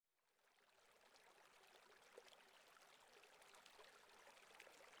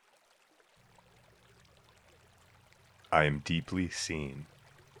I am deeply seen.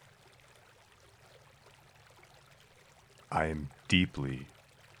 I am deeply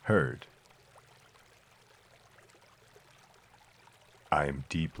heard. I am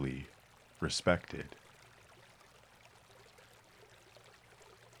deeply respected.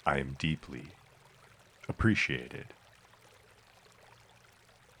 I am deeply appreciated.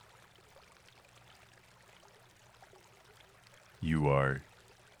 You are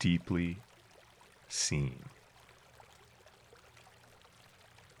deeply seen.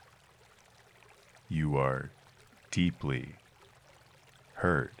 You are deeply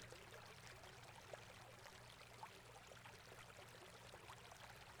heard.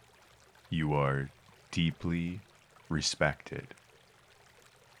 You are deeply respected.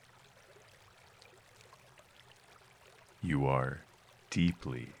 You are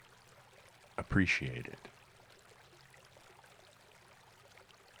deeply appreciated.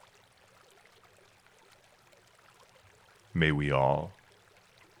 May we all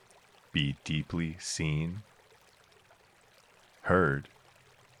be deeply seen, heard,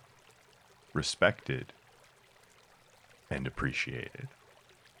 respected, and appreciated.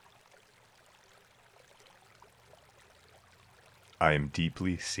 I am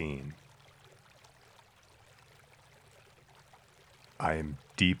deeply seen. I am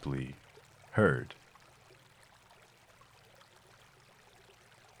deeply heard.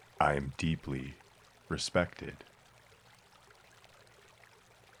 I am deeply respected.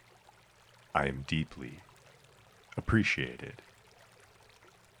 I am deeply appreciated.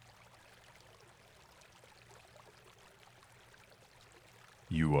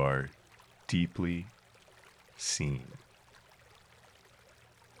 You are deeply seen.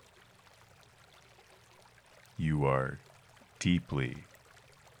 You are deeply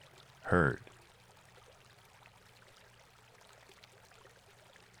heard.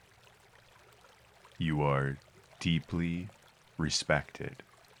 You are deeply respected.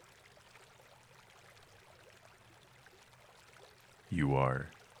 You are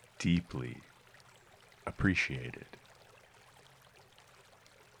deeply appreciated.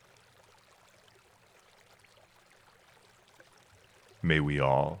 May we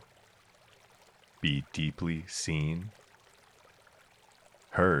all be deeply seen,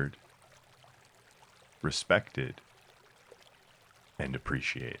 heard, respected, and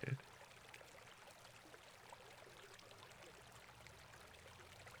appreciated.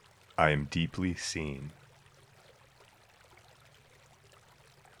 I am deeply seen.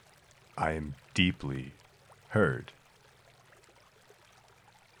 I am deeply heard.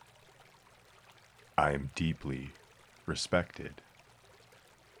 I am deeply respected.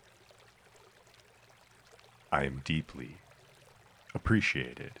 I am deeply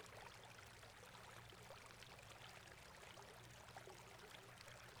appreciated.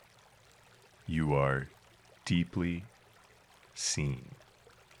 You are deeply seen.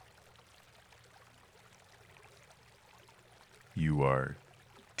 You are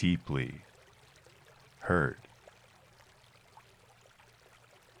deeply heard.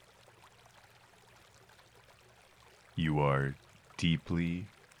 You are deeply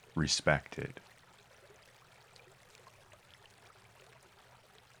respected.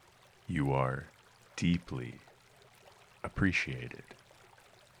 You are deeply appreciated.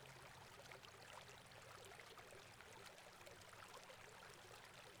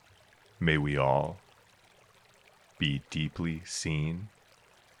 May we all be deeply seen,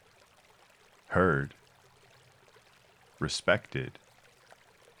 heard, respected,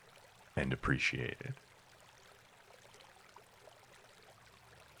 and appreciated.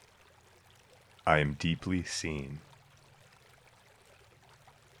 I am deeply seen.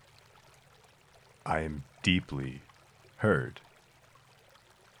 I am deeply heard.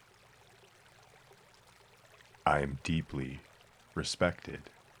 I am deeply respected.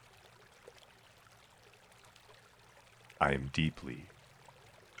 I am deeply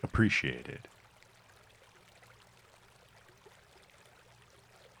appreciated.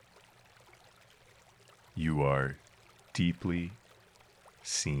 You are deeply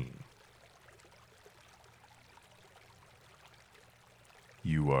seen.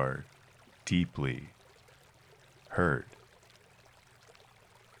 You are deeply heard.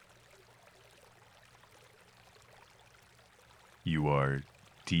 You are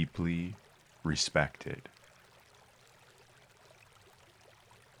deeply respected.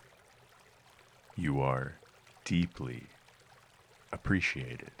 You are deeply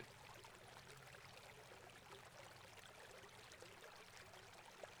appreciated.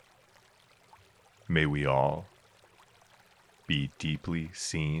 May we all be deeply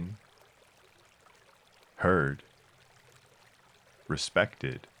seen, heard,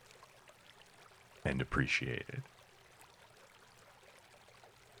 respected, and appreciated.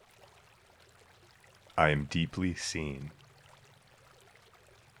 I am deeply seen.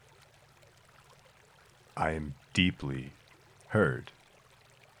 I am deeply heard.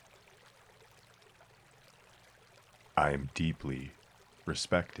 I am deeply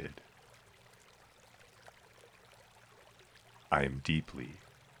respected. I am deeply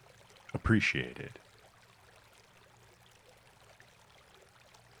appreciated.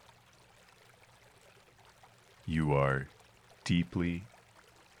 You are deeply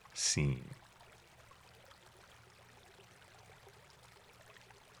seen.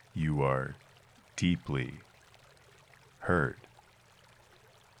 You are deeply heard.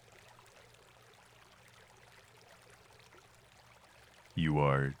 You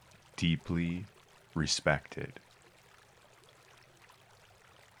are deeply respected.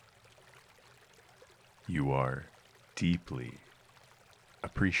 You are deeply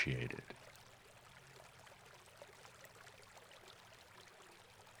appreciated.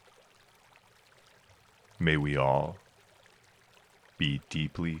 May we all be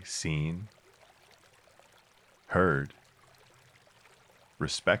deeply seen, heard,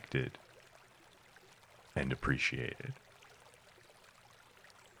 respected, and appreciated.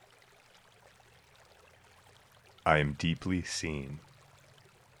 I am deeply seen.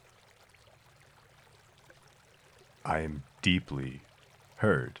 I am deeply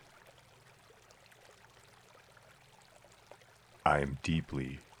heard. I am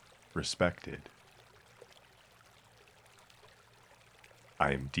deeply respected.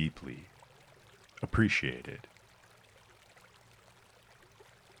 I am deeply appreciated.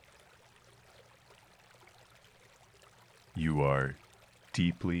 You are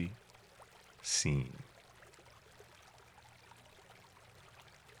deeply seen.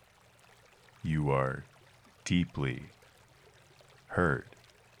 You are deeply heard.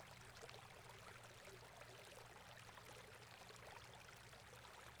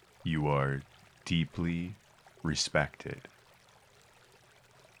 You are deeply respected.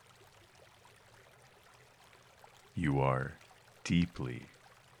 You are deeply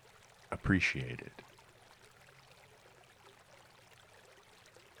appreciated.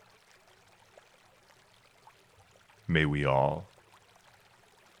 May we all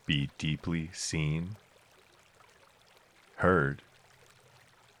be deeply seen, heard,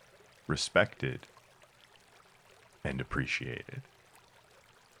 respected, and appreciated.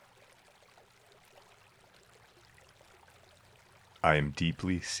 I am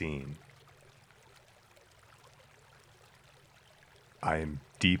deeply seen. I am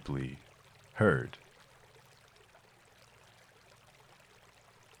deeply heard.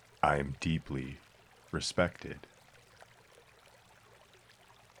 I am deeply respected.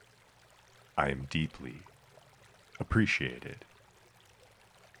 I am deeply appreciated.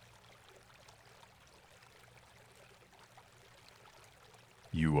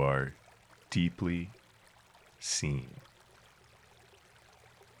 You are deeply seen.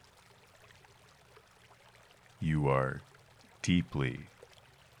 You are deeply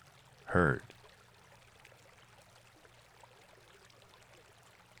heard.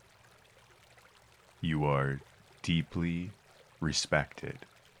 You are deeply respected.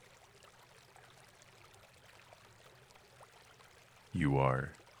 You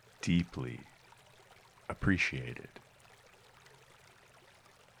are deeply appreciated.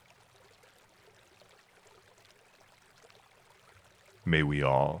 May we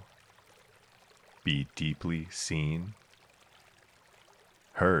all be deeply seen,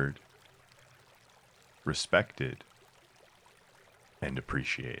 heard, respected, and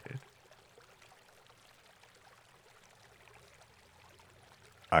appreciated.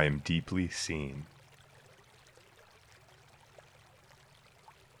 I am deeply seen.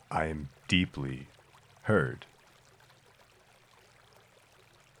 I am deeply heard.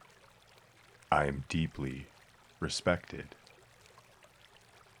 I am deeply respected.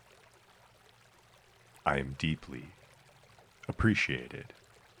 I am deeply appreciated.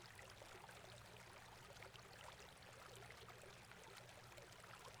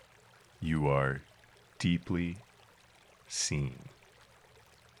 You are deeply seen.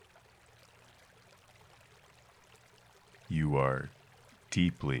 You are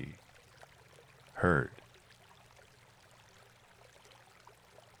deeply heard.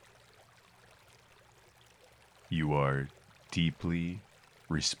 You are deeply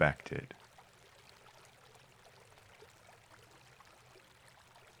respected.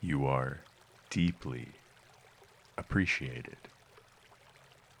 You are deeply appreciated.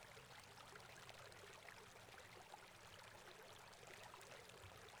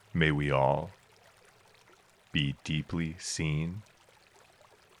 May we all be deeply seen,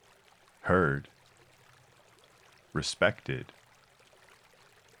 heard, respected,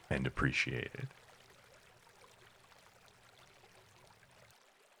 and appreciated.